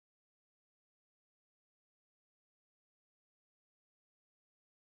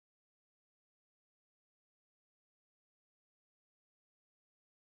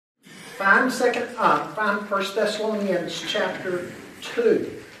Find 1 Thessalonians chapter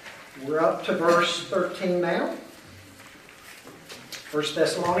 2. We're up to verse 13 now. 1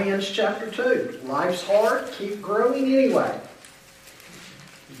 Thessalonians chapter 2. Life's hard. Keep growing anyway.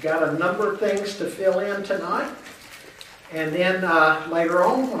 You've got a number of things to fill in tonight. And then later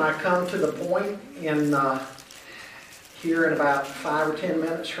on, when I come to the point here in about 5 or 10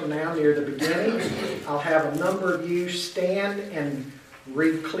 minutes from now, near the beginning, I'll have a number of you stand and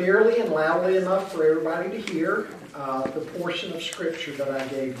read clearly and loudly enough for everybody to hear the portion of Scripture that I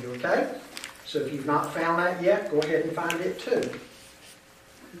gave you, okay? So if you've not found that yet, go ahead and find it too.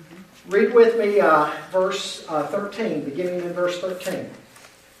 Read with me verse 13, beginning in verse 13.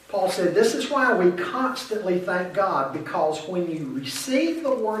 Paul said, "This is why we constantly thank God, because when you received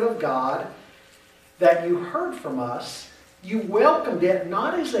the Word of God that you heard from us, you welcomed it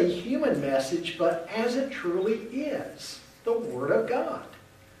not as a human message, but as it truly is, the Word of God,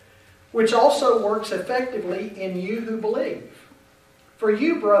 which also works effectively in you who believe. For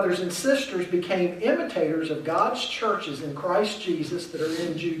you, brothers and sisters, became imitators of God's churches in Christ Jesus that are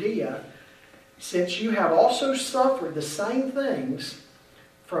in Judea, since you have also suffered the same things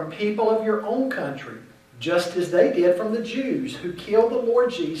from people of your own country, just as they did from the Jews, who killed the Lord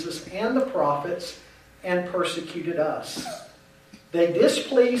Jesus and the prophets and persecuted us. They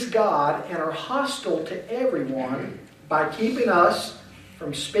displease God and are hostile to everyone by keeping us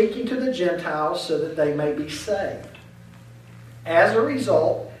from speaking to the Gentiles so that they may be saved. As a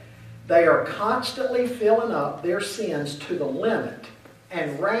result, they are constantly filling up their sins to the limit,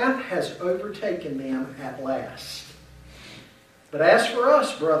 and wrath has overtaken them at last. But as for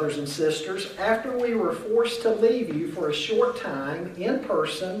us, brothers and sisters, after we were forced to leave you for a short time, in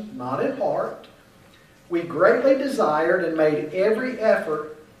person, not in heart, we greatly desired and made every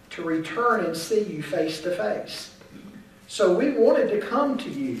effort to return and see you face to face. So we wanted to come to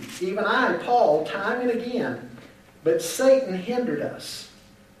you, even I, Paul, time and again, but Satan hindered us.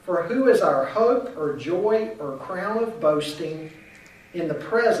 For who is our hope or joy or crown of boasting in the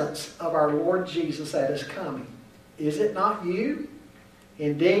presence of our Lord Jesus at His coming? Is it not you?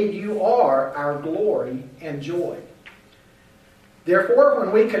 Indeed, you are our glory and joy. Therefore,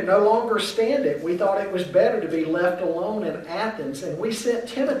 when we could no longer stand it, we thought it was better to be left alone in Athens, and we sent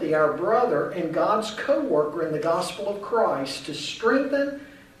Timothy, our brother and God's co-worker in the gospel of Christ, to strengthen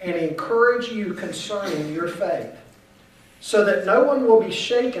and encourage you concerning your faith, so that no one will be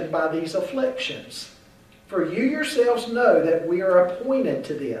shaken by these afflictions. For you yourselves know that we are appointed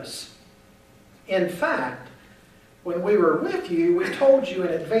to this. In fact, when we were with you, we told you in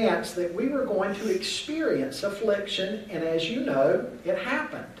advance that we were going to experience affliction, and as you know, it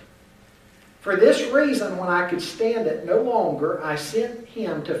happened. For this reason, when I could stand it no longer, I sent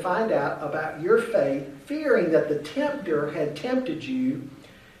him to find out about your faith, fearing that the tempter had tempted you,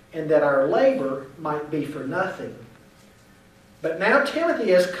 and that our labor might be for nothing. But now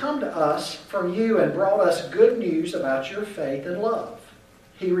Timothy has come to us from you and brought us good news about your faith and love.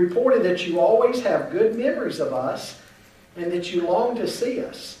 He reported that you always have good memories of us and that you long to see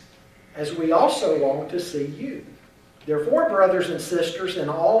us, as we also long to see you. Therefore, brothers and sisters, in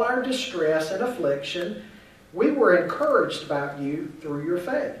all our distress and affliction, we were encouraged about you through your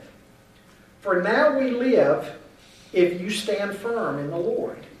faith. For now we live if you stand firm in the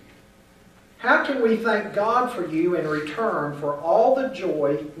Lord. How can we thank God for you in return for all the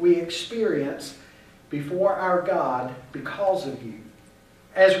joy we experience before our God because of you,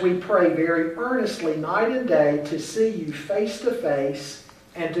 as we pray very earnestly night and day to see you face to face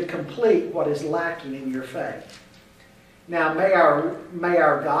and to complete what is lacking in your faith? Now may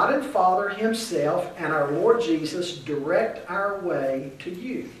our God and Father Himself and our Lord Jesus direct our way to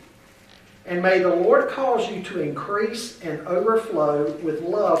you. And may the Lord cause you to increase and overflow with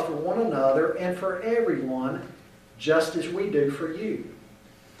love for one another and for everyone, just as we do for you.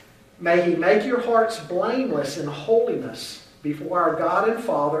 May He make your hearts blameless in holiness before our God and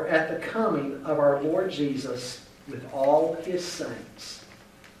Father at the coming of our Lord Jesus with all His saints.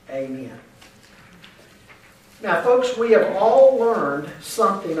 Amen. Now, folks, we have all learned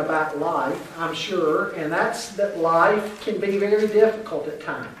something about life, I'm sure, and that's that life can be very difficult at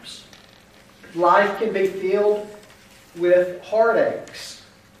times. Life can be filled with heartaches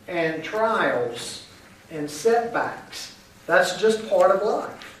and trials and setbacks. That's just part of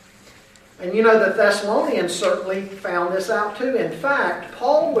life. And you know, the Thessalonians certainly found this out too. In fact,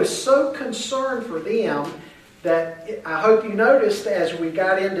 Paul was so concerned for them that I hope you noticed as we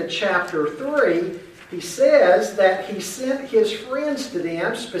got into chapter 3, he says that he sent his friends to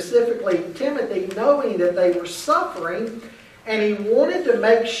them, specifically Timothy, knowing that they were suffering, and he wanted to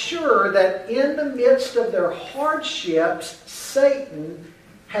make sure that in the midst of their hardships, Satan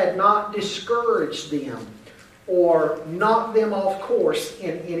had not discouraged them or knocked them off course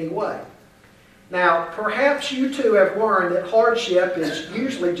in any way. Now, perhaps you too have learned that hardship is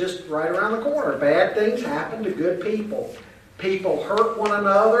usually just right around the corner. Bad things happen to good people. People hurt one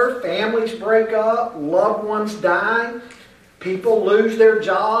another, families break up, loved ones die, people lose their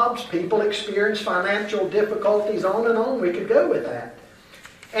jobs, people experience financial difficulties, on and on. We could go with that.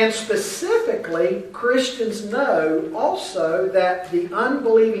 And specifically, Christians know also that the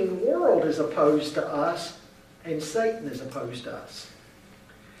unbelieving world is opposed to us and Satan is opposed to us.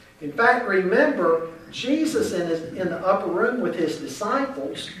 In fact, remember, Jesus in the upper room with his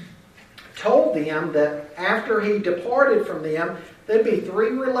disciples told them that after he departed from them, there'd be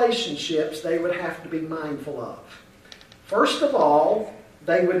 3 relationships they would have to be mindful of. First of all,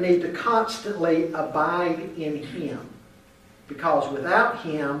 they would need to constantly abide in him, because without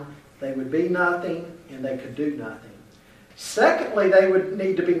him, they would be nothing and they could do nothing. Secondly, they would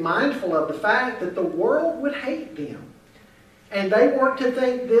need to be mindful of the fact that the world would hate them. And they weren't to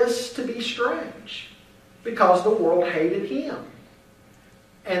think this to be strange, because the world hated him.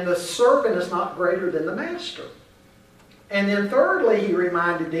 And the servant is not greater than the master. And then thirdly, he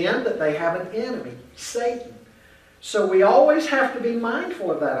reminded them that they have an enemy, Satan. So we always have to be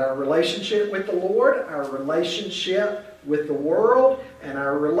mindful of that. Our relationship with the Lord, our relationship with the world, and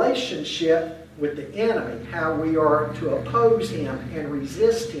our relationship with the enemy. How we are to oppose him and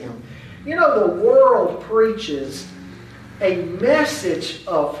resist him. You know, the world preaches a message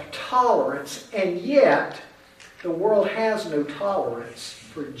of tolerance, and yet the world has no tolerance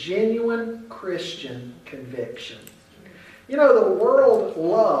for genuine Christian conviction. You know, the world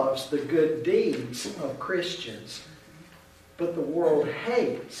loves the good deeds of Christians, but the world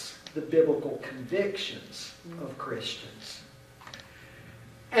hates the biblical convictions of Christians.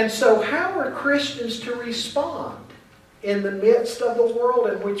 And so how are Christians to respond in the midst of the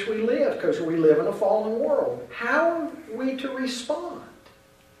world in which we live? Because we live in a fallen world. How are we to respond?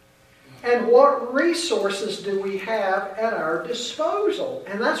 And what resources do we have at our disposal?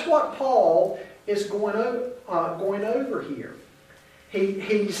 And that's what Paul is going over here.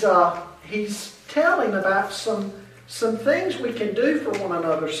 He's telling about some things we can do for one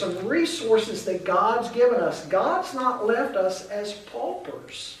another, some resources that God's given us. God's not left us as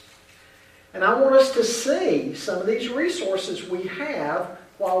paupers. And I want us to see some of these resources we have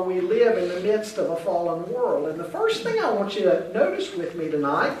while we live in the midst of a fallen world. And the first thing I want you to notice with me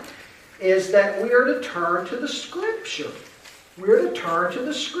tonight is that we are to turn to the Scripture. We're to turn to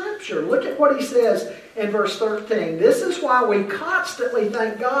the Scripture. Look at what he says in verse 13. This is why we constantly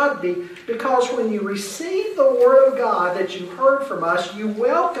thank God, because when you received the Word of God that you heard from us, you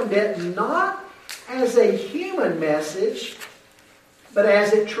welcomed it not as a human message, but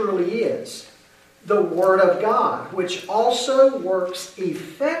as it truly is, the Word of God, which also works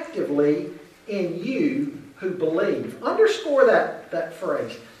effectively in you who believe. Underscore that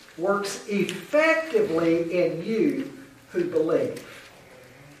phrase. Works effectively in you who believe.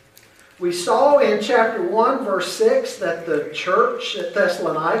 We saw in chapter 1, verse 6, that the church at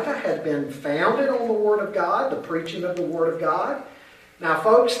Thessalonica had been founded on the Word of God, the preaching of the Word of God. Now,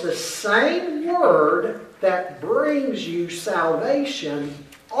 folks, the same Word that brings you salvation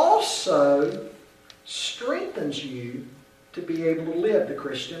also strengthens you to be able to live the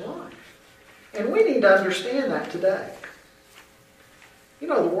Christian life. And we need to understand that today. You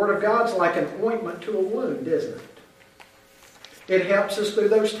know, the Word of God's like an ointment to a wound, isn't it? It helps us through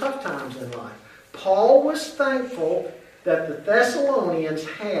those tough times in life. Paul was thankful that the Thessalonians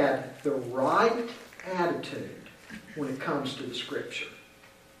had the right attitude when it comes to the Scripture.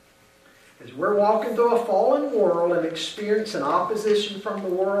 As we're walking through a fallen world and experiencing opposition from the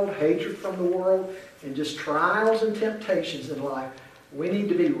world, hatred from the world, and just trials and temptations in life, we need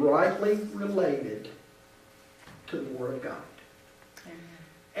to be rightly related to the Word of God.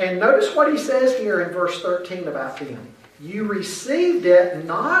 And notice what he says here in verse 13 about them. You received it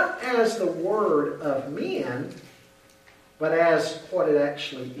not as the word of men, but as what it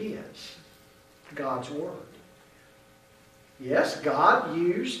actually is, God's Word. Yes, God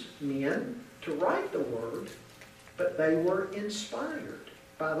used men to write the Word, but they were inspired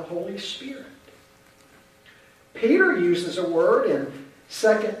by the Holy Spirit. Peter uses a word in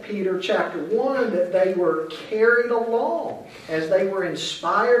 2 Peter chapter 1 that they were carried along. As they were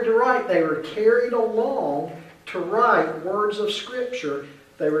inspired to write, they were carried along to write words of Scripture.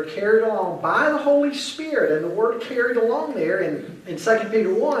 They were carried along by the Holy Spirit. And the word carried along there in 2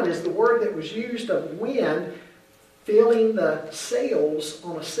 Peter 1 is the word that was used of wind filling the sails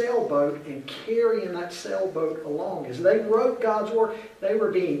on a sailboat and carrying that sailboat along. As they wrote God's Word, they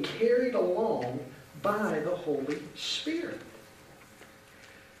were being carried along by the Holy Spirit.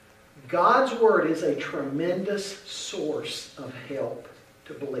 God's Word is a tremendous source of help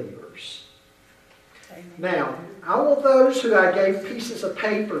to believers. Now, I want those who I gave pieces of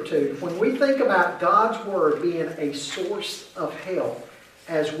paper to, when we think about God's Word being a source of help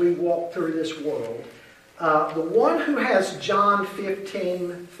as we walk through this world, the one who has John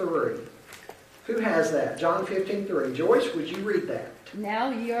 15:3. Who has that? John 15:3. Joyce, would you read that? Now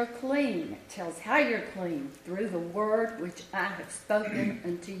you are clean. It tells how you're clean through the word which I have spoken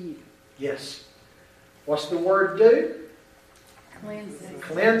unto you. Yes. What's the Word do? Cleanses.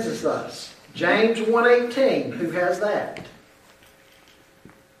 Cleanses us. James 1:18. Who has that?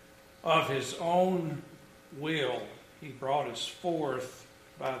 Of his own will he brought us forth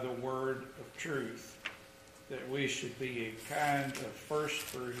by the word of truth, that we should be a kind of first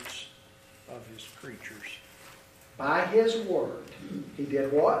fruits of his creatures. By His Word. He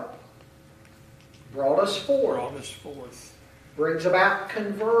did what? Brought us forth. Brought us forth. Brings about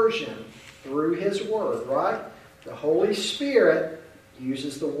conversion through His Word, right? The Holy Spirit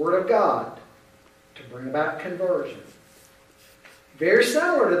uses the Word of God to bring about conversion. Very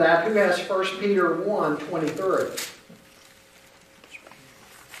similar to that, who has 1 Peter 1:23?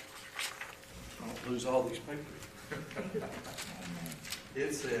 I'll lose all these papers.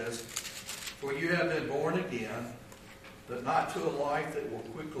 It says, "For you have been born again, but not to a life that will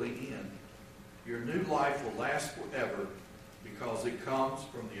quickly end. Your new life will last forever, because it comes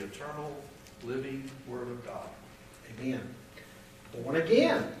from the eternal, living Word of God." Amen. Born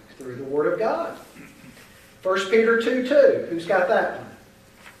again through the Word of God. 1 Peter 2:2. Who's got that one?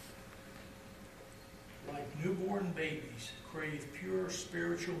 Like newborn babies, crave pure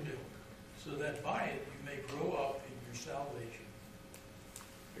spiritual milk, so that by it you may grow up in your salvation.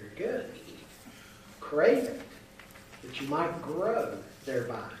 Very good. Crave it, that you might grow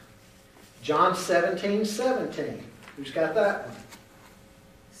thereby. John 17:17. Who's got that one?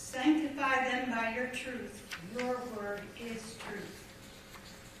 Sanctify them by your truth. Your word is truth.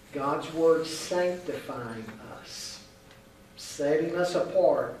 God's Word sanctifying us, setting us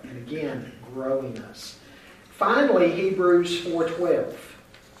apart, and again, growing us. Finally, Hebrews 4:12.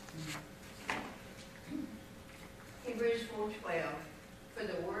 Hebrews 4:12. For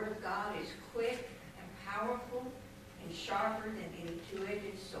the word of God is quick and powerful and sharper than any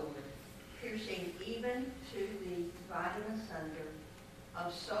two-edged sword, piercing even to the dividing asunder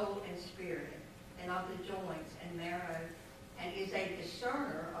of soul and spirit, and of the joints and marrow, and is a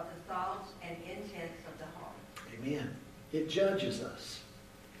discerner of the thoughts and intents of the heart. Amen. It judges us.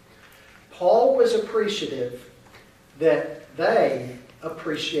 Paul was appreciative that they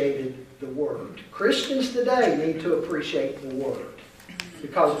appreciated the Word. Christians today need to appreciate the Word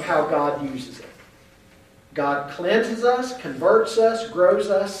because of how God uses it. God cleanses us, converts us, grows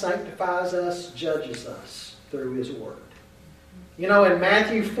us, sanctifies us, judges us through His Word. You know, in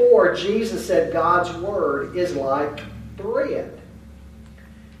Matthew 4, Jesus said God's Word is like bread.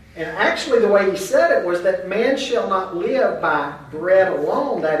 And actually the way He said it was that man shall not live by bread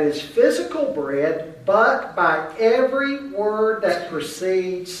alone, that is physical bread, but by every word that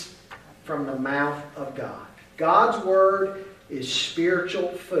proceeds from the mouth of God. God's Word is spiritual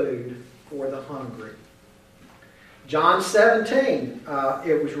food for the hungry. John 17,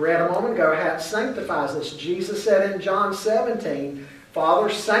 it was read a moment ago, how it sanctifies us. Jesus said in John 17, Father,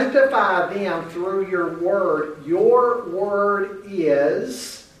 sanctify them through your word. Your word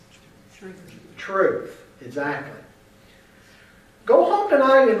is truth. Exactly. Go home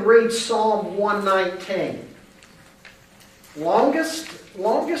tonight and read Psalm 119.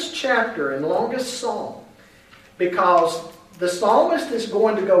 Longest chapter and longest psalm. Because the psalmist is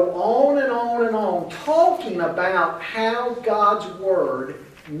going to go on and on and on talking about how God's Word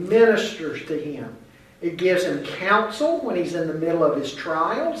ministers to him. It gives him counsel when he's in the middle of his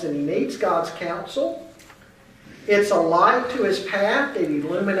trials and he needs God's counsel. It's a light to his path. It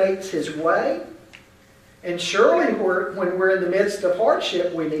illuminates his way. And surely when we're in the midst of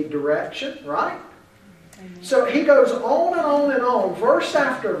hardship, we need direction, right? So he goes on and on and on, verse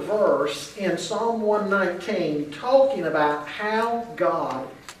after verse, in Psalm 119, talking about how God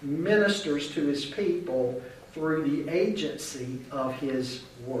ministers to His people through the agency of His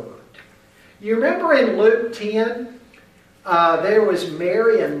Word. You remember in Luke 10, there was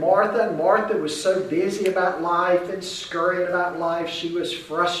Mary and Martha. And Martha was so busy about life and scurrying about life, she was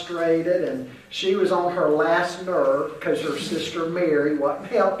frustrated and she was on her last nerve because her sister Mary wasn't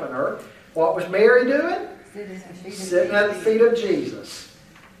helping her. What was Mary doing? Sitting at the feet of Jesus.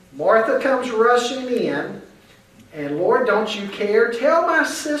 Martha comes rushing in, and Lord, don't you care? Tell my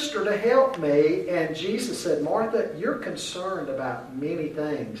sister to help me. And Jesus said, Martha, you're concerned about many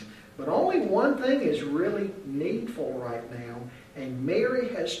things, But only one thing is really needful right now, and Mary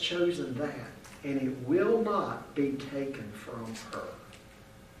has chosen that, and it will not be taken from her.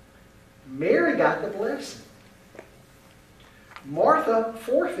 Mary got the blessing. Martha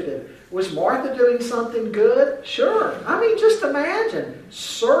forfeited. Was Martha doing something good? Sure. I mean, just imagine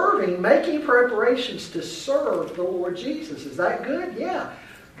serving, making preparations to serve the Lord Jesus. Is that good? Yeah.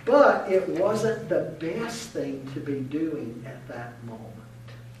 But it wasn't the best thing to be doing at that moment.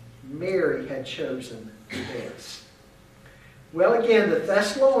 Mary had chosen the best. Well, again, the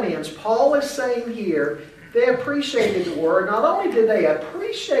Thessalonians, Paul is saying here, they appreciated the Word. Not only did they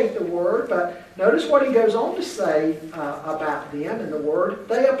appreciate the Word, but notice what he goes on to say about them in the Word.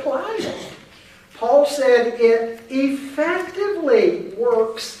 They applied it. Paul said it effectively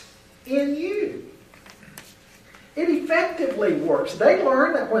works in you. It effectively works. They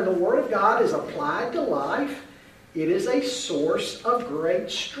learn that when the Word of God is applied to life, it is a source of great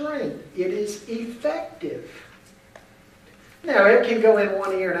strength. It is effective. Now, it can go in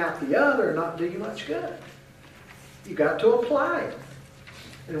one ear and out the other and not do you much good. You've got to apply it.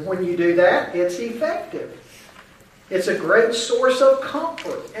 And when you do that, it's effective. It's a great source of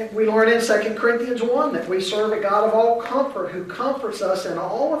comfort. And we learn in 2 Corinthians 1 that we serve a God of all comfort who comforts us in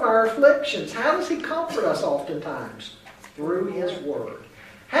all of our afflictions. How does He comfort us oftentimes? Through His Word.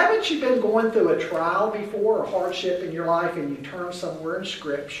 Haven't you been going through a trial before, a hardship in your life, and you turn somewhere in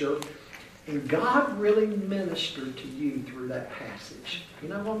Scripture, and God really ministered to you through that passage? You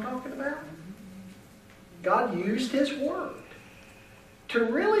know what I'm talking about? God used His Word to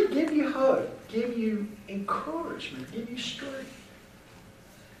really give you hope, give you encouragement, give you strength.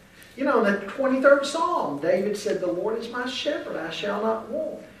 You know, in the 23rd Psalm, David said, "The Lord is my shepherd, I shall not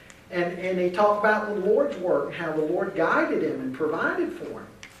want." And he talked about the Lord's work and how the Lord guided him and provided for him.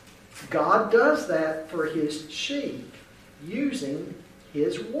 God does that for His sheep using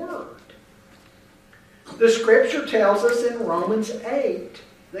His Word. The Scripture tells us in Romans 8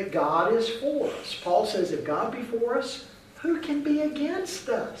 that God is for us. Paul says, if God be for us, who can be against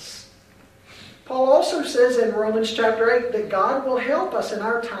us? Paul also says in Romans chapter 8 that God will help us in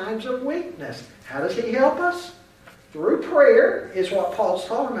our times of weakness. How does He help us? Through prayer is what Paul's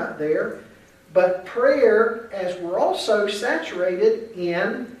talking about there. But prayer, as we're also saturated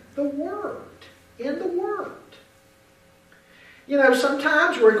in the Word. In the Word. You know,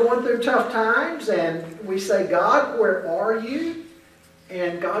 sometimes we're going through tough times and we say, God, where are you?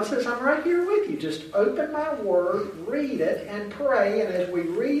 And God says, I'm right here with you. Just open my Word, read it, and pray. And as we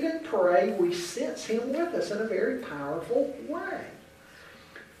read and pray, we sense Him with us in a very powerful way.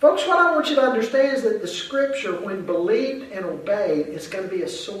 Folks, what I want you to understand is that the Scripture, when believed and obeyed, is going to be a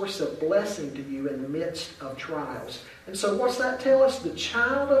source of blessing to you in the midst of trials. And so what's that tell us? The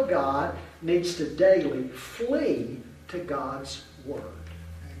child of God needs to daily flee to God's Word.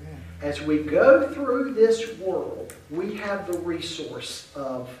 Amen. As we go through this world, we have the resource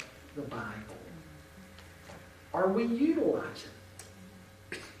of the Bible. Are we utilizing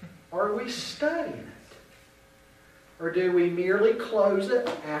it? Are we studying it? Or do we merely close it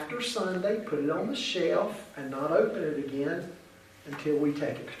after Sunday, put it on the shelf, and not open it again until we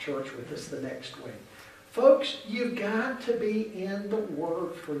take it to church with us the next week? Folks, you've got to be in the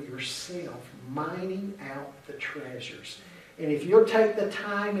Word for yourself, mining out the treasures. And if you'll take the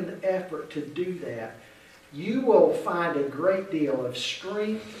time and the effort to do that, you will find a great deal of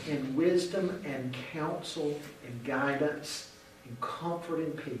strength and wisdom and counsel and guidance and comfort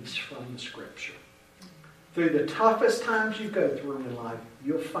and peace from the Scripture. Through the toughest times you go through in life,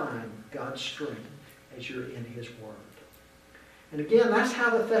 you'll find God's strength as you're in His Word. And again, that's how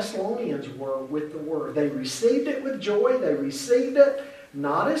the Thessalonians were with the Word. They received it with joy. They received it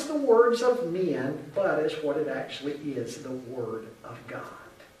not as the words of men, but as what it actually is, the Word of God.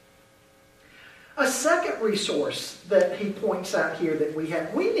 A second resource that he points out here that we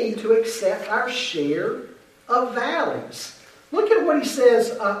have, we need to accept our share of valleys. Look at what he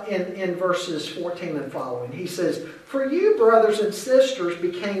says in verses 14 and following. He says, "For you, brothers and sisters,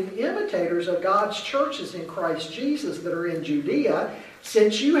 became imitators of God's churches in Christ Jesus that are in Judea,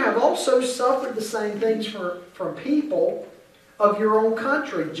 since you have also suffered the same things from people of your own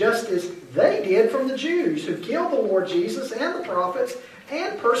country, just as they did from the Jews, who killed the Lord Jesus and the prophets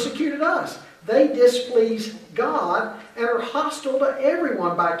and persecuted us. They displease God and are hostile to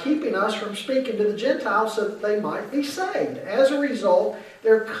everyone by keeping us from speaking to the Gentiles so that they might be saved. As a result,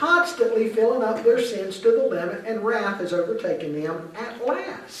 they're constantly filling up their sins to the limit, and wrath has overtaken them at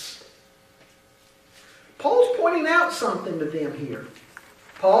last." Paul's pointing out something to them here.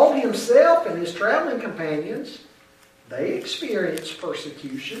 Paul himself and his traveling companions, they experienced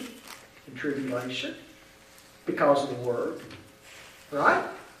persecution and tribulation because of the Word. Right?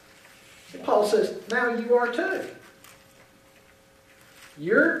 And Paul says, now you are too.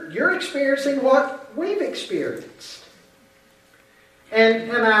 You're experiencing what we've experienced.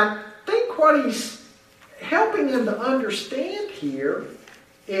 And I think what he's helping them to understand here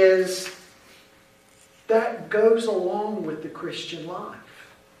is that goes along with the Christian life.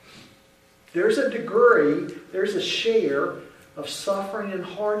 There's a degree, there's a share of suffering and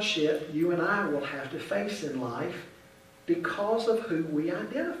hardship you and I will have to face in life because of who we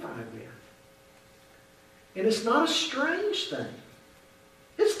identify with. And it's not a strange thing.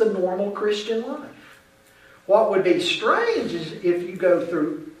 It's the normal Christian life. What would be strange is if you go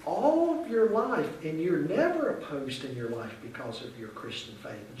through all of your life and you're never opposed in your life because of your Christian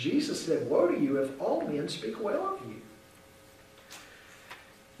faith. Jesus said, woe to you if all men speak well of you.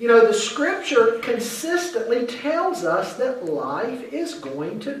 You know, the Scripture consistently tells us that life is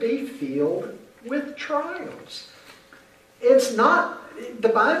going to be filled with trials. It's not, the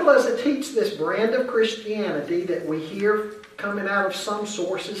Bible doesn't teach this brand of Christianity that we hear coming out of some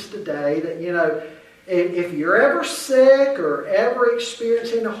sources today that, you know, if you're ever sick or ever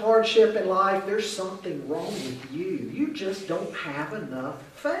experiencing a hardship in life, there's something wrong with you. You just don't have enough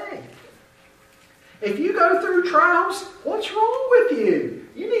faith. If you go through trials, what's wrong with you?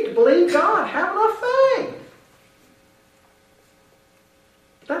 You need to believe God. Have enough faith.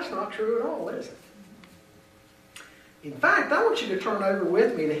 That's not true at all, is it? In fact, I want you to turn over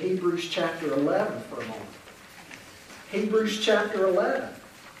with me to Hebrews chapter 11 for a moment. Hebrews chapter 11.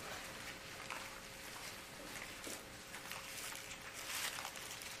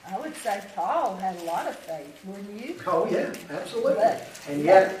 I would say Paul had a lot of faith, wouldn't you? Oh, yeah, absolutely. But And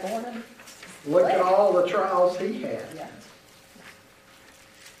yet, born in look at flesh. all the trials he had. Yeah.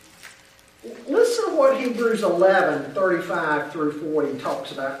 Listen to what Hebrews 11, 35 through 40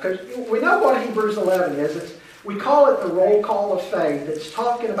 talks about. Because we know what Hebrews 11 is. We call it the roll call of faith. It's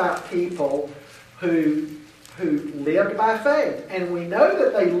talking about people who lived by faith. And we know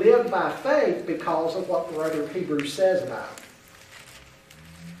that they lived by faith because of what the writer of Hebrews says about it.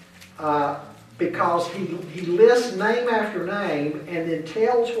 Because he lists name after name and then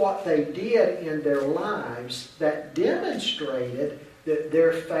tells what they did in their lives that demonstrated that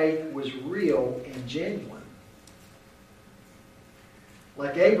their faith was real and genuine.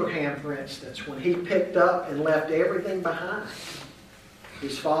 Like Abraham, for instance, when he picked up and left everything behind,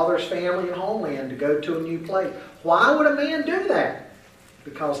 his father's family and homeland, to go to a new place. Why would a man do that?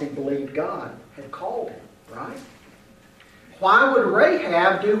 Because he believed God had called him, right? Why would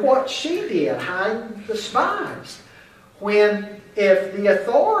Rahab do what she did, hide the spies? When if the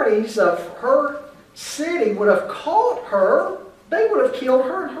authorities of her city would have caught her, they would have killed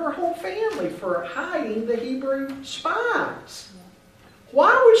her and her whole family for hiding the Hebrew spies.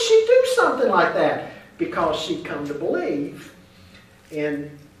 Why would she do something like that? Because she'd come to believe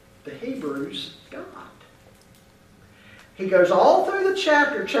in the Hebrews' God. He goes all through the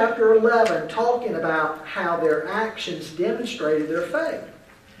chapter 11, talking about how their actions demonstrated their faith.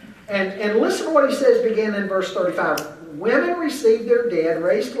 And listen to what he says beginning in verse 35. Women received their dead,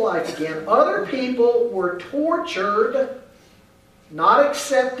 raised to life again. Other people were tortured, not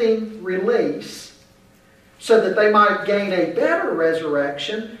accepting release, so that they might gain a better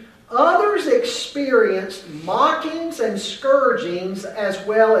resurrection. Others experienced mockings and scourgings as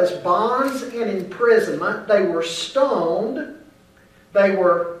well as bonds and imprisonment. They were stoned. They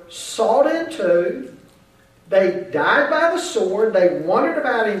were sawed in two. They died by the sword. They wandered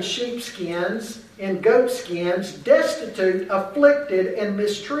about in sheepskins, in goatskins, destitute, afflicted, and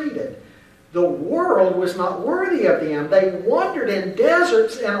mistreated. The world was not worthy of them. They wandered in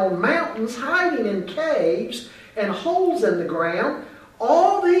deserts and on mountains, hiding in caves and holes in the ground.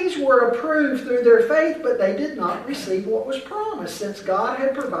 All these were approved through their faith, but they did not receive what was promised, since God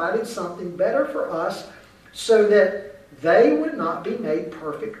had provided something better for us, so that they would not be made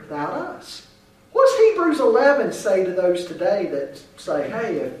perfect without us. What does Hebrews 11 say to those today that say,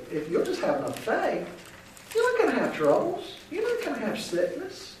 hey, if you'll just have enough faith, you're not going to have troubles. You're not going to have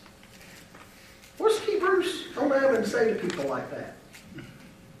sickness. What does Hebrews 11 say to people like that?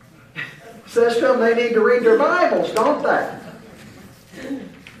 It says to them they need to read their Bibles, don't they?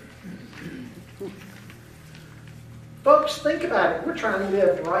 Folks, think about it. We're trying to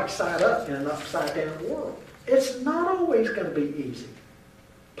live right side up in an upside down world. It's not always going to be easy.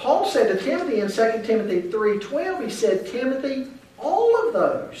 Paul said to Timothy in 2 Timothy 3:12, he said, Timothy, all of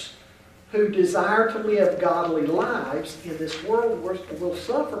those who desire to live godly lives in this world will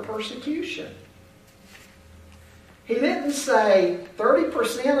suffer persecution. He didn't say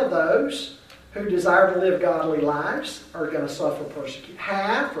 30% of those who desire to live godly lives are going to suffer persecution.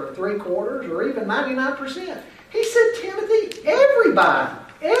 Half or 3/4 or even 99%. He said, Timothy, everybody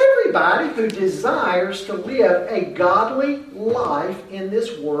Everybody who desires to live a godly life in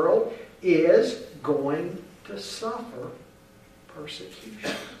this world is going to suffer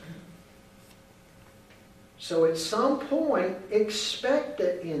persecution. So at some point, expect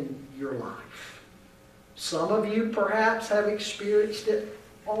it in your life. Some of you perhaps have experienced it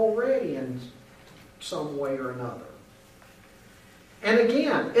already in some way or another. And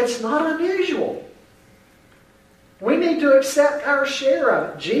again, it's not unusual. We need to accept our share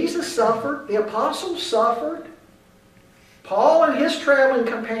of it. Jesus suffered. The apostles suffered. Paul and his traveling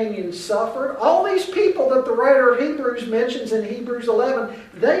companions suffered. All these people that the writer of Hebrews mentions in Hebrews 11,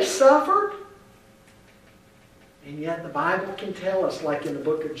 they suffered. And yet the Bible can tell us, like in the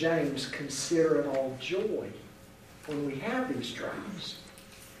book of James, consider it all joy when we have these trials,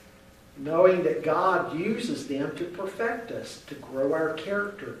 knowing that God uses them to perfect us, to grow our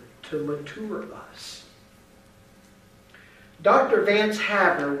character, to mature us. Dr. Vance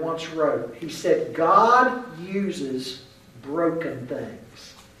Havner once wrote, he said, God uses broken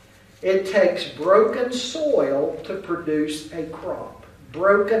things. It takes broken soil to produce a crop,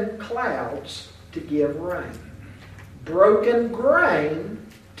 broken clouds to give rain, broken grain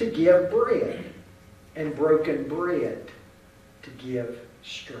to give bread, and broken bread to give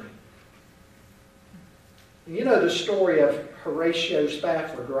strength. You know the story of Horatio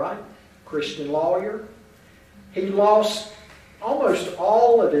Spafford, right? Christian lawyer. He lost almost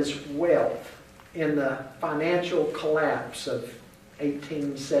all of his wealth in the financial collapse of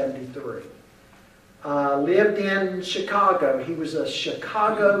 1873. Lived in Chicago. He was a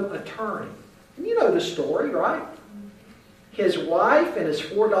Chicago attorney. And you know the story, right? His wife and his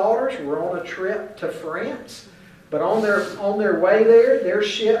 4 daughters were on a trip to France. But on their way there, their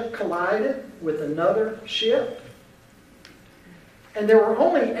ship collided with another ship. And there were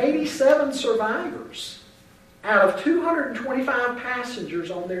only 87 survivors. Out of 225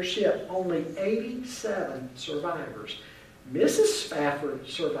 passengers on their ship, only 87 survivors. Mrs. Spafford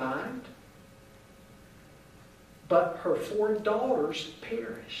survived, but her 4 daughters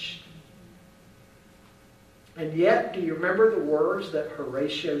perished. And yet, do you remember the words that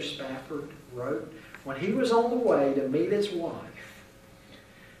Horatio Spafford wrote? When he was on the way to meet his wife,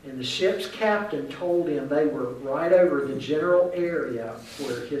 and the ship's captain told him they were right over the general area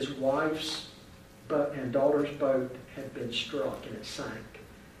where his wife's and daughter's boat had been struck and it sank.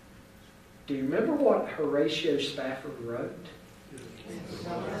 Do you remember what Horatio Spafford wrote?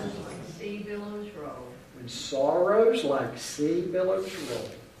 Sea billows roll. When sorrows like sea billows roll.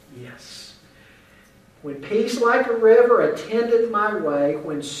 Yes. When peace like a river attendeth my way,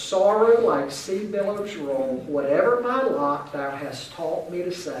 when sorrow like sea billows roll, whatever my lot thou hast taught me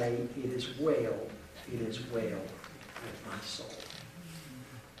to say, it is well with my soul.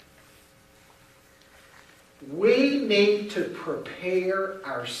 We need to prepare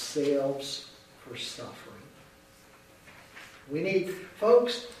ourselves for suffering. We need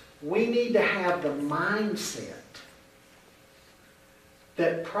to have the mindset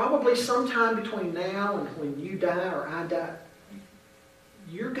that probably sometime between now and when you die or I die,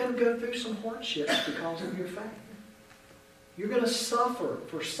 you're going to go through some hardships because of your faith. You're going to suffer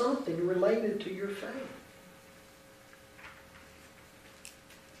for something related to your faith.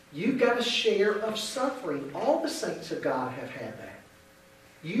 You've got a share of suffering. All the saints of God have had that.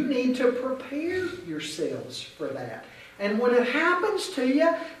 You need to prepare yourselves for that. And when it happens to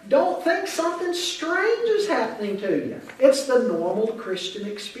you, don't think something strange is happening to you. It's the normal Christian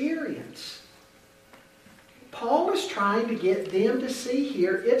experience. Paul is trying to get them to see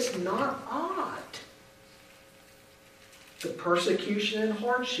here it's not odd. The persecution and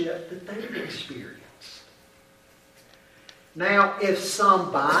hardship that they've experienced. Now, if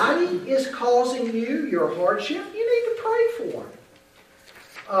somebody is causing you your hardship, you need to pray for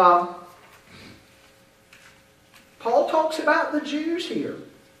them. Paul talks about the Jews here.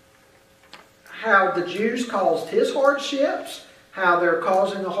 How the Jews caused his hardships, how they're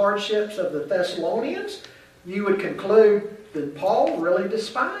causing the hardships of the Thessalonians. You would conclude that Paul really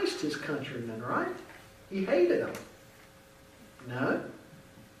despised his countrymen, right? He hated them. No.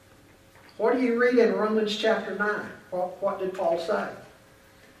 What do you read in Romans chapter 9? What did Paul say?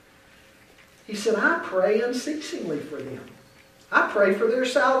 He said, I pray unceasingly for them. I pray for their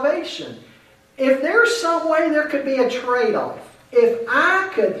salvation. If there's some way there could be a trade-off, if I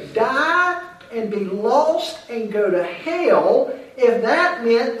could die and be lost and go to hell, if that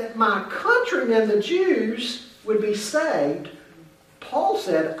meant that my countrymen, the Jews, would be saved, Paul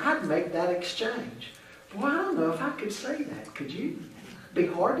said, I'd make that exchange. Well, I don't know if I could say that. Could you? It'd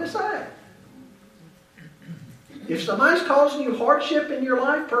be hard to say. If somebody's causing you hardship in your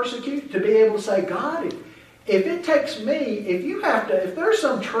life, persecute, to be able to say, God, if it takes me, if there's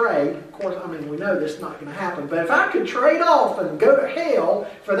some trade, of course, I mean, we know this is not going to happen, but if I could trade off and go to hell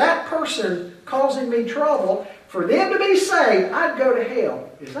for that person causing me trouble, for them to be saved, I'd go to hell.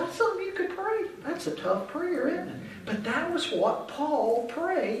 Is that something you could pray? That's a tough prayer, isn't it? But that was what Paul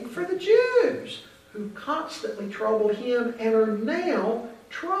prayed for the Jews, who constantly troubled him and are now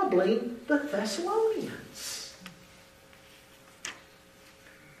troubling the Thessalonians.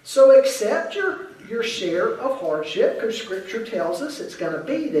 So accept your share of hardship, because Scripture tells us it's going to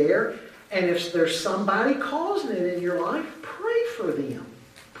be there. And if there's somebody causing it in your life, pray for them.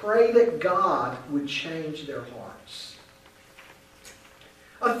 Pray that God would change their hearts.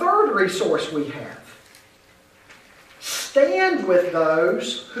 A third resource we have. Stand with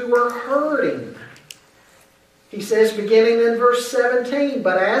those who are hurting. He says, beginning in verse 17,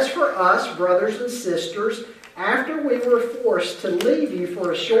 "But as for us, brothers and sisters, after we were forced to leave you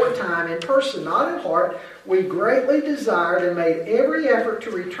for a short time in person, not in heart, we greatly desired and made every effort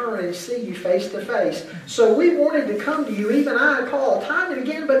to return and see you face to face. So we wanted to come to you, even I, Paul, time and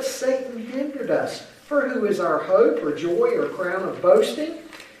again, but Satan hindered us. For who is our hope or joy or crown of boasting?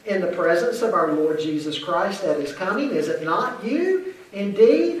 In the presence of our Lord Jesus Christ at His coming. Is it not you?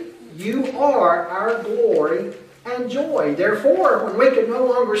 Indeed, you are our glory and joy. Therefore, when we could no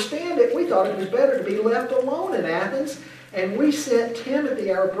longer stand it, we thought it was better to be left alone in Athens. And we sent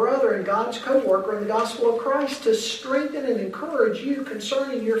Timothy, our brother and God's co-worker in the gospel of Christ, to strengthen and encourage you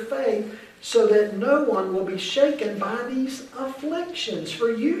concerning your faith, so that no one will be shaken by these afflictions.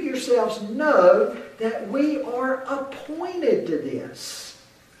 For you yourselves know that we are appointed to this.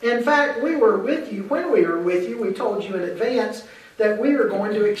 In fact, we were with you. When we were with you, we told you in advance that we were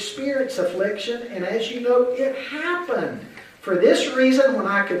going to experience affliction, and as you know, it happened. For this reason, when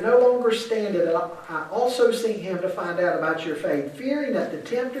I could no longer stand it, I also sent him to find out about your faith, fearing that the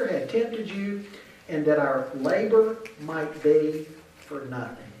tempter had tempted you, and that our labor might be for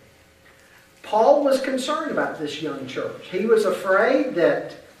nothing." Paul was concerned about this young church. He was afraid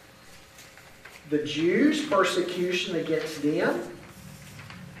that the Jews' persecution against them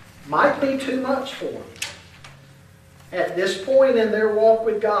might be too much for them at this point in their walk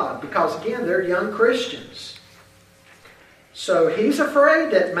with God, because again, they're young Christians. So he's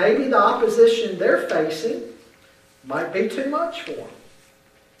afraid that maybe the opposition they're facing might be too much for them,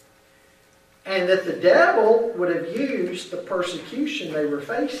 and that the devil would have used the persecution they were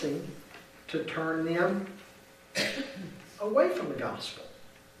facing to turn them away from the gospel.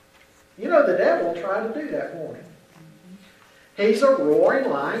 You know, the devil tried to do that, won't he? He's a roaring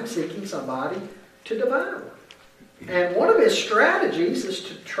lion seeking somebody to devour. And one of his strategies is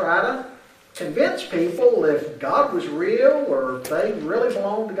to try to convince people if God was real or if they really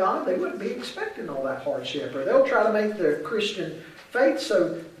belonged to God, they wouldn't be expecting all that hardship. Or they'll try to make the Christian faith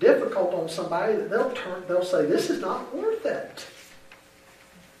so difficult on somebody that they'll say, this is not worth it.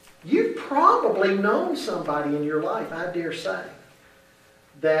 You've probably known somebody in your life, I dare say,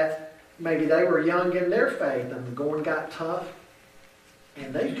 that maybe they were young in their faith and the going got tough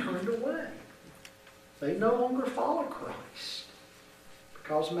and they turned away. They no longer follow Christ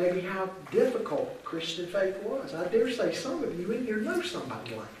because maybe how difficult Christian faith was. I dare say some of you in here know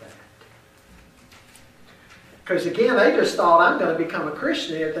somebody like that. Because again, they just thought, I'm going to become a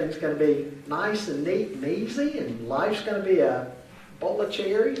Christian, everything's going to be nice and neat and easy, and life's going to be a bowl of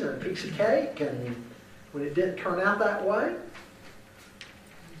cherries and a piece of cake. And when it didn't turn out that way,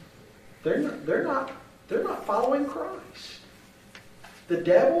 they're not following Christ. The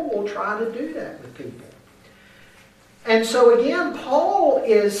devil will try to do that with people. And so again, Paul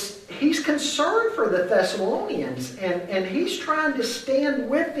he's concerned for the Thessalonians, and he's trying to stand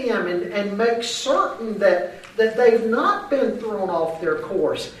with them and make certain that they've not been thrown off their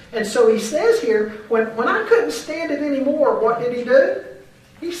course. And so he says here, when I couldn't stand it anymore, what did he do?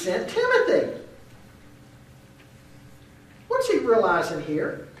 He sent Timothy. What's he realizing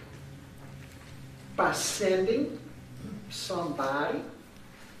here? By sending somebody.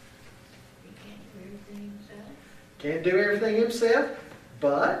 Can't do everything himself,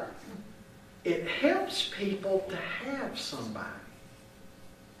 but it helps people to have somebody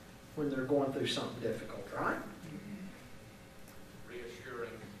when they're going through something difficult, right?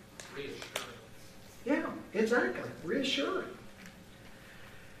 Reassuring. Yeah, exactly. Reassuring.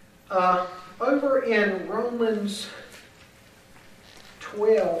 Over in Romans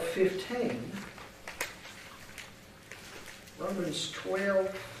 12:15, Romans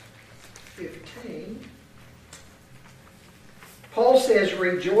 12:15, Paul says,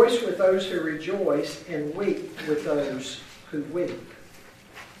 rejoice with those who rejoice and weep with those who weep.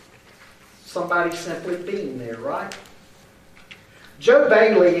 Somebody simply being there, right? Joe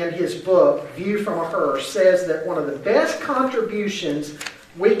Bailey, in his book, View from a Hearse, says that one of the best contributions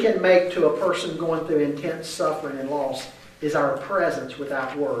we can make to a person going through intense suffering and loss is our presence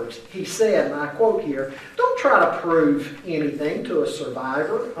without words. He said, and I quote here, "Don't try to prove anything to a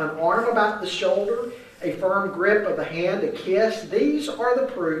survivor. An arm about the shoulder, a firm grip of the hand, a kiss. These are the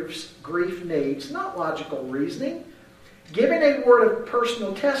proofs grief needs, not logical reasoning." Giving a word of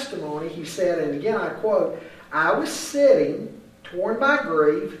personal testimony, he said, and again I quote, "I was sitting, torn by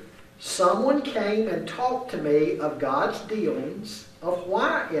grief. Someone came and talked to me of God's dealings, of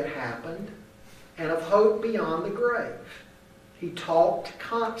why it happened, and of hope beyond the grave. He talked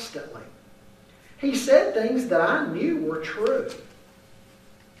constantly. He said things that I knew were true,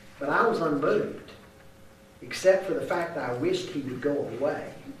 but I was unmoved, except for the fact that I wished he would go away.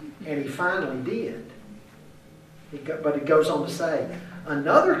 And he finally did." But he goes on to say,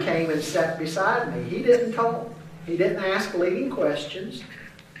 "Another came and sat beside me. He didn't talk. He didn't ask leading questions.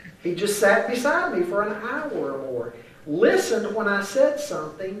 He just sat beside me for an hour or more, listened when I said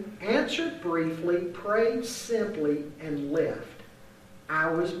something, answered briefly, prayed simply, and left. I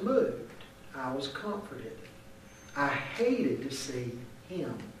was moved. I was comforted. I hated to see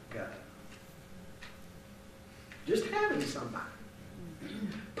him go." Just having somebody.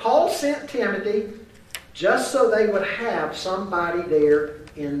 Paul sent Timothy just so they would have somebody there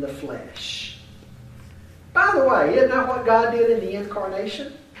in the flesh. By the way, isn't that what God did in the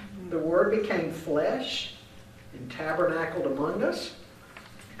incarnation? The Word became flesh and tabernacled among us.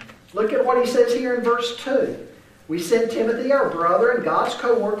 Look at what he says here in verse 2. "We sent Timothy, our brother and God's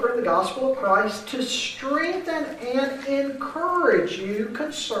co-worker in the gospel of Christ, to strengthen and encourage you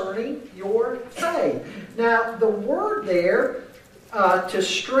concerning your faith." Now, the word there, to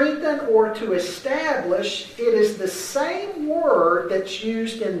strengthen or to establish, it is the same word that's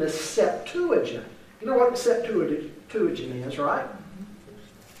used in the Septuagint. You know what the Septuagint is, right?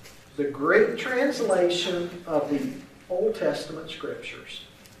 The Greek translation of the Old Testament Scriptures.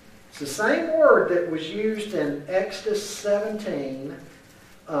 It's the same word that was used in Exodus 17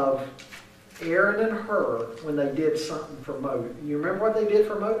 of Aaron and Hur when they did something for Moses. You remember what they did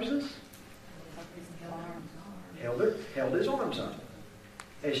for Moses? Held his arms up.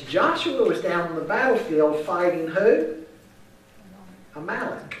 As Joshua was down on the battlefield fighting who?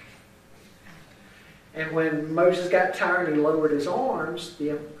 Amalek. And when Moses got tired and he lowered his arms,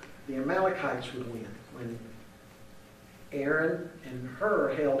 the Amalekites would win. When Aaron and Hur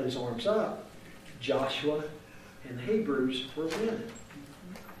held his arms up, Joshua and the Hebrews were winning.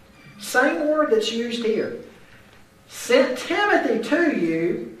 Same word that's used here. Sent Timothy to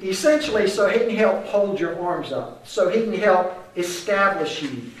you, essentially so he can help hold your arms up, so he can help establish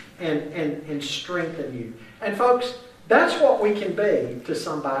you and strengthen you. And folks, that's what we can be to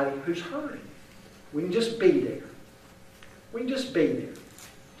somebody who's hurting. We can just be there. We can just be there.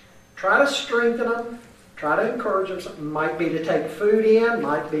 Try to strengthen them. Try to encourage them. It might be to take food in.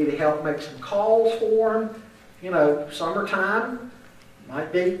 Might be to help make some calls for them. You know, summertime.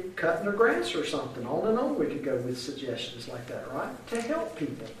 Might be cutting their grass or something. On and on we could go with suggestions like that, right? To help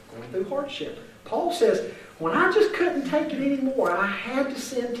people going through hardship. Paul says, when I just couldn't take it anymore, I had to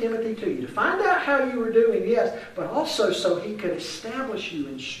send Timothy to you to find out how you were doing, yes, but also so he could establish you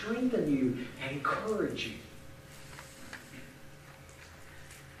and strengthen you and encourage you.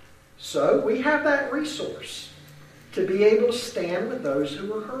 So we have that resource to be able to stand with those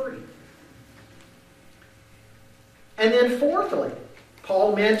who are hurting. And then fourthly,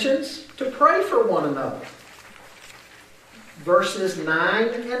 Paul mentions to pray for one another. Verses 9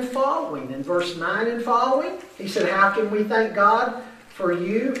 and following. In verse 9 and following, he said, "How can we thank God for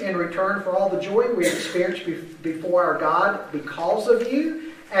you in return for all the joy we experience before our God because of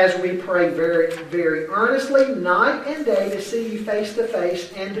you, as we pray very, very earnestly night and day to see you face to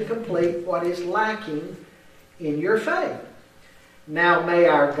face and to complete what is lacking in your faith. Now may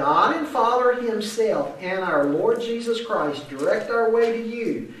our God and Father himself and our Lord Jesus Christ direct our way to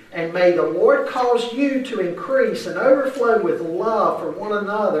you, and may the Lord cause you to increase and overflow with love for one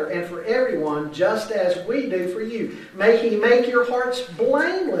another and for everyone, just as we do for you. May he make your hearts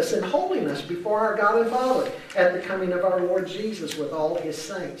blameless in holiness before our God and Father at the coming of our Lord Jesus with all his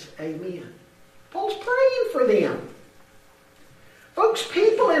saints. Amen." Paul's praying for them. Folks,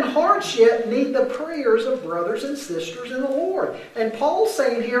 people in hardship need the prayers of brothers and sisters in the Lord. And Paul's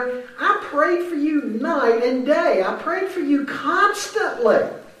saying here, I prayed for you night and day. I prayed for you constantly.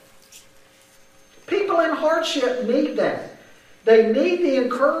 People in hardship need that. They need the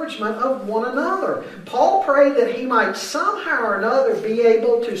encouragement of one another. Paul prayed that he might somehow or another be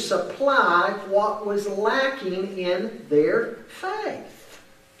able to supply what was lacking in their faith.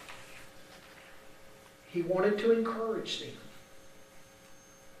 He wanted to encourage them.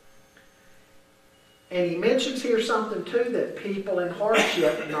 And he mentions here something too, that people in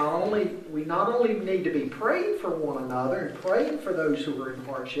hardship, we not only need to be praying for one another and praying for those who are in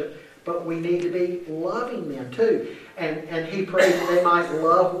hardship, but we need to be loving them too. And he prayed that they might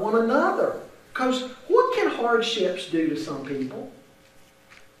love one another. Because what can hardships do to some people?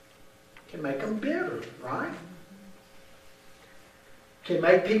 It can make them bitter, right? Can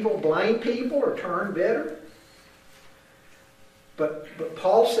make people blame people or turn bitter. But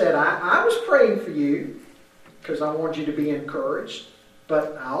Paul said, I was praying for you because I want you to be encouraged.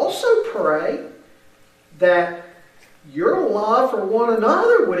 But I also pray that your love for one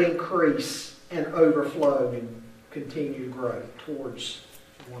another would increase and overflow and continue to grow towards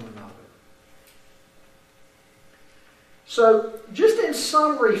one another. So, just in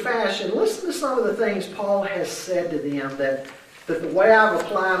summary fashion, listen to some of the things Paul has said to them that the way I've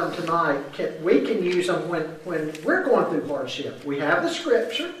applied them tonight, we can use them when we're going through hardship. We have the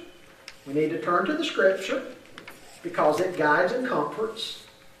Scripture. We need to turn to the Scripture because it guides and comforts.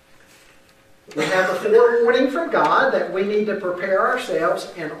 We have a forewarning from God that we need to prepare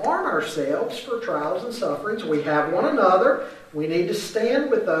ourselves and arm ourselves for trials and sufferings. We have one another. We need to stand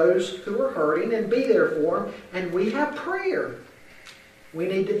with those who are hurting and be there for them. And we have prayer. We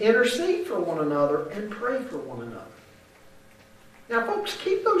need to intercede for one another and pray for one another. Now, folks,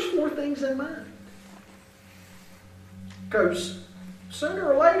 keep those 4 things in mind. Because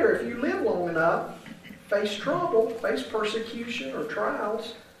sooner or later, if you live long enough, face trouble, face persecution or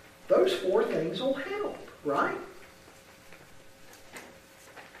trials, those 4 things will help, right?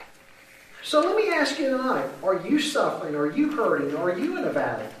 So let me ask you tonight, are you suffering? Are you hurting? Are you in a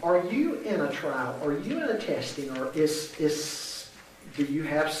valley? Are you in a trial? Are you in a testing? Or do you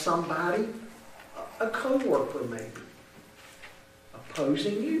have somebody, a co-worker maybe,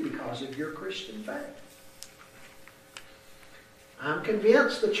 opposing you because of your Christian faith? I'm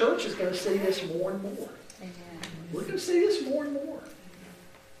convinced the church is going to see this more and more. Amen. We're going to see this more and more.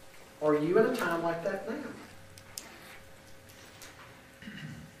 Are you in a time like that now?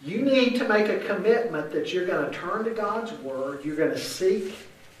 You need to make a commitment that you're going to turn to God's Word. You're going to seek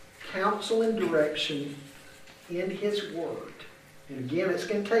counsel and direction in His Word. And again, it's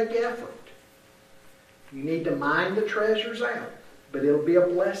going to take effort. You need to mine the treasures out, but it'll be a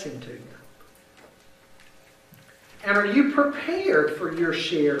blessing to you. And are you prepared for your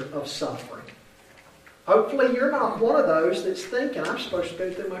share of suffering? Hopefully you're not one of those that's thinking, I'm supposed to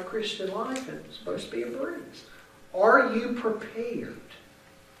go through my Christian life and it's supposed to be a breeze. Are you prepared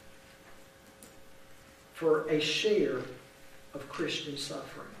for a share of Christian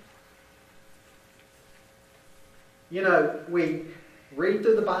suffering? You know, we read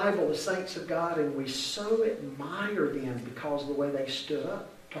through the Bible, the saints of God, and we so admire them because of the way they stood up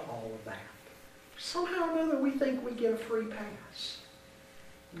to all of that. Somehow or another, we think we get a free pass.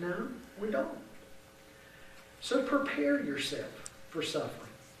 No, we don't. So prepare yourself for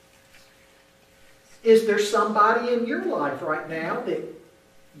suffering. Is there somebody in your life right now that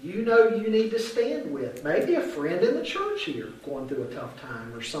you know you need to stand with? Maybe a friend in the church here going through a tough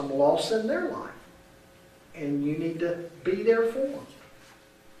time or some loss in their life. And you need to be there for them.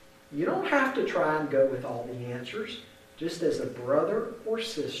 You don't have to try and go with all the answers. Just as a brother or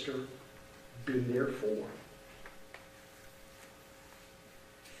sister, be there for them.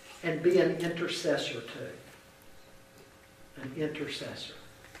 And be an intercessor too. An intercessor.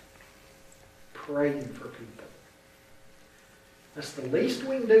 Praying for people. That's the least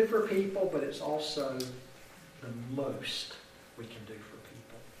we can do for people, but it's also the most we can do for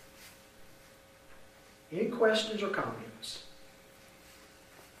people. Any questions or comments?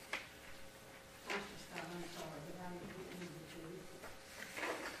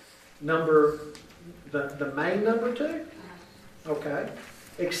 The main number 2? Okay.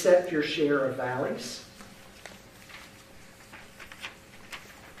 Accept your share of valleys.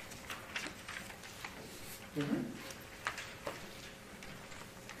 Mm-hmm.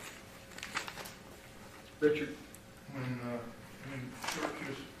 Richard?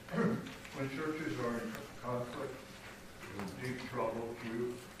 When churches are in conflict, in deep trouble,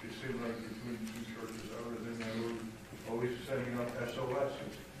 it seems like between 2 churches other than they were always sending up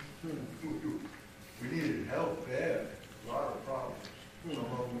SOSs. We needed help bad. A lot of problems. Some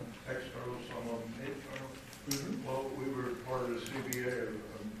of them external, some of them internal. Well, we were part of the CBA of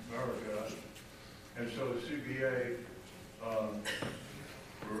America, and so the CBA,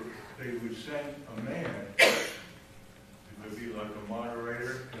 they would send a man to be like a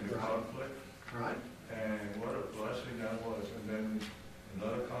moderator in the conflict. Right. And what a blessing that was. And then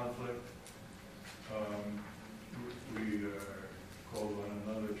another conflict, we called on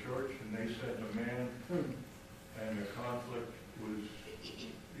another church, and they sent a man, and the conflict was,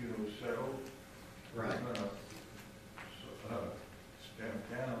 settled. Right.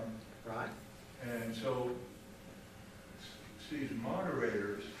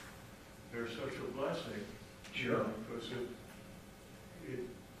 blessing. Sure. Because it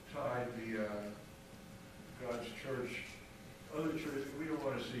tied the God's church, other churches. We don't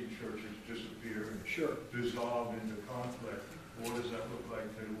want to see churches disappear and Sure. dissolve into conflict. What does that look like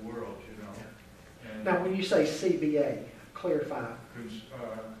to the world, you know? And Now, when you say CBA, clarify.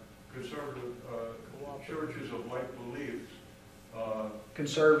 conservative churches of like beliefs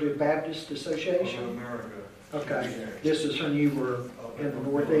Conservative Baptist of Association? America. Okay. This is when you were in the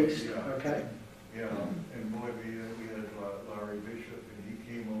Northeast? Yeah. Okay. Yeah, and boy, we had Larry Bishop, and he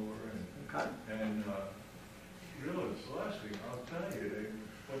came over, Okay. and real blessing, I'll tell you,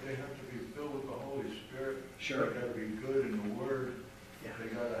 but they have to be filled with the Holy Spirit. Sure. They got to be good in the Word. Yeah. They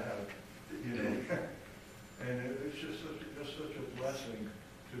got to have, you know, and it's just such a blessing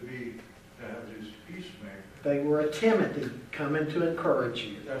to have this peacemaker. They were a Timothy coming to encourage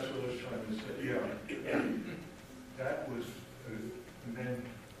you. That's what I was trying to say, yeah. That was, and then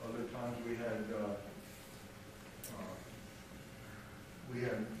other times we had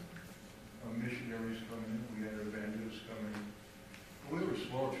missionaries come in, we had evangelists come in. We were a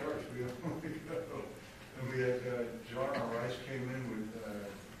small church, we only go. And we had John R. Rice came in with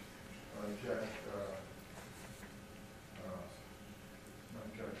Jack, not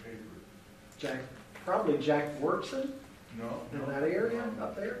Jack Paper. Probably Jack Wurtson No. in that area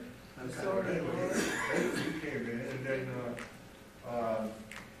up there? Okay. Anyway, he came in, and then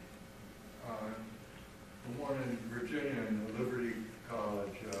the one in Virginia in Liberty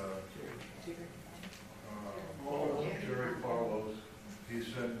College, Jerry Farlows, he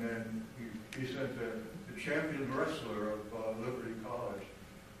sent the champion wrestler of Liberty College,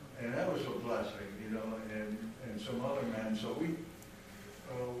 and that was a blessing, you know, and some other men. So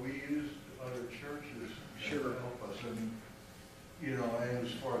we used other churches to help us, and you know, and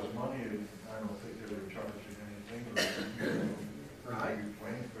as far as money, I don't think they were charging anything, or, you know, Right. maybe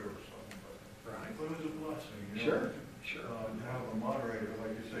plane fare or something, Right. but it was a blessing, you know. Sure. Sure. To have a moderator,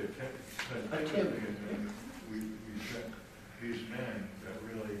 like you say, sent A Timothy, Timothy. and we sent these men that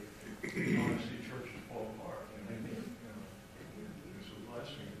really want to see churches fall apart, and, Amen. you know, it's a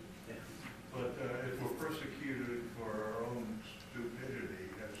blessing. Yeah. But if we're persecuted for our own stupidity,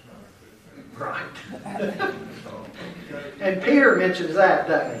 that's not a good thing. Right. So, And Peter mentions that,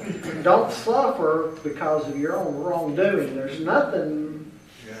 doesn't he? Don't suffer because of your own wrongdoing. There's nothing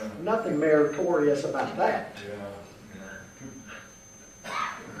meritorious about that. yeah.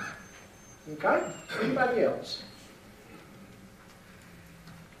 Okay? Anybody else?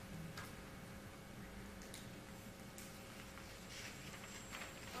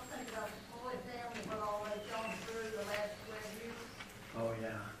 I think about the Floyd family, what all they've gone through the last 12 years. Oh,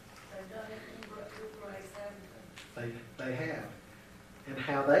 yeah. They've done it in good grace, haven't they? They have. And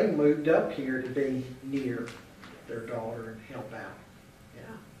how they moved up here to be near their daughter and help out. Yeah.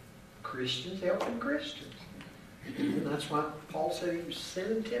 Christians helping Christians. And that's why Paul said he was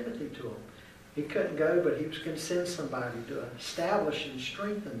sending Timothy to them. He couldn't go, but he was going to send somebody to establish and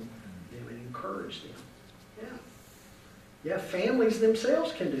strengthen them and encourage them. Yeah. Yeah, families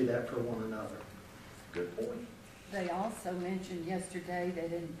themselves can do that for one another. Good point. They also mentioned yesterday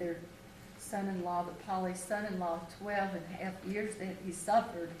that in their son-in-law, the Polly's son-in-law, 12 and a half years that he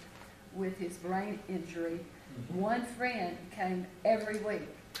suffered with his brain injury, one friend came every week.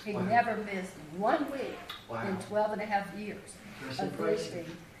 He Wow. never missed 1 week Wow. in 12 and a half years That's of impressive.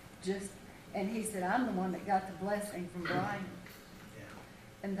 visiting. And he said, I'm the one that got the blessing from Brian. Yeah.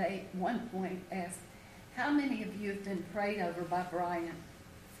 And they, at one point, asked, how many of you have been prayed over by Brian?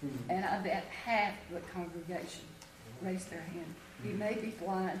 And I bet half the congregation raised their hand. He may be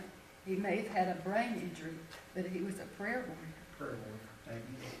blind, he may have had a brain injury, but he was a prayer warrior. Prayer warrior. Amen.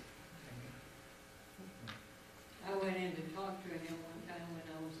 I went in to talk to him one time when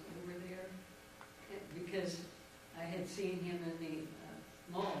I was over there, because I had seen him in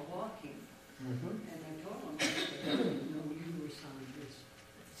the mall walking, Mm-hmm. and I told him, I said, I didn't know you were his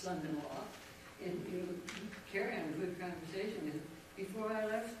son-in-law, and he would carry on a good conversation. And before I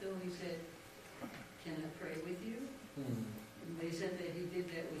left, though, he said, can I pray with you? And they said that he did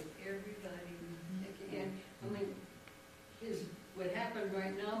that with everybody. And I mean, what happened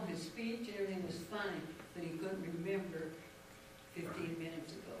right now, his speech, everything was fine, but he couldn't remember 15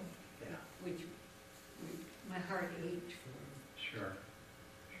 minutes ago, Yeah. which my heart ached for him. Sure.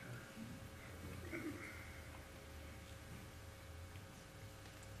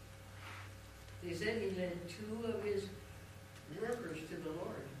 They said he led 2 of his workers to the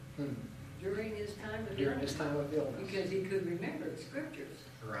Lord Hmm. during his time of During illness, this time of illness. because he could remember the scriptures.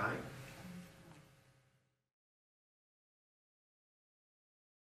 Right.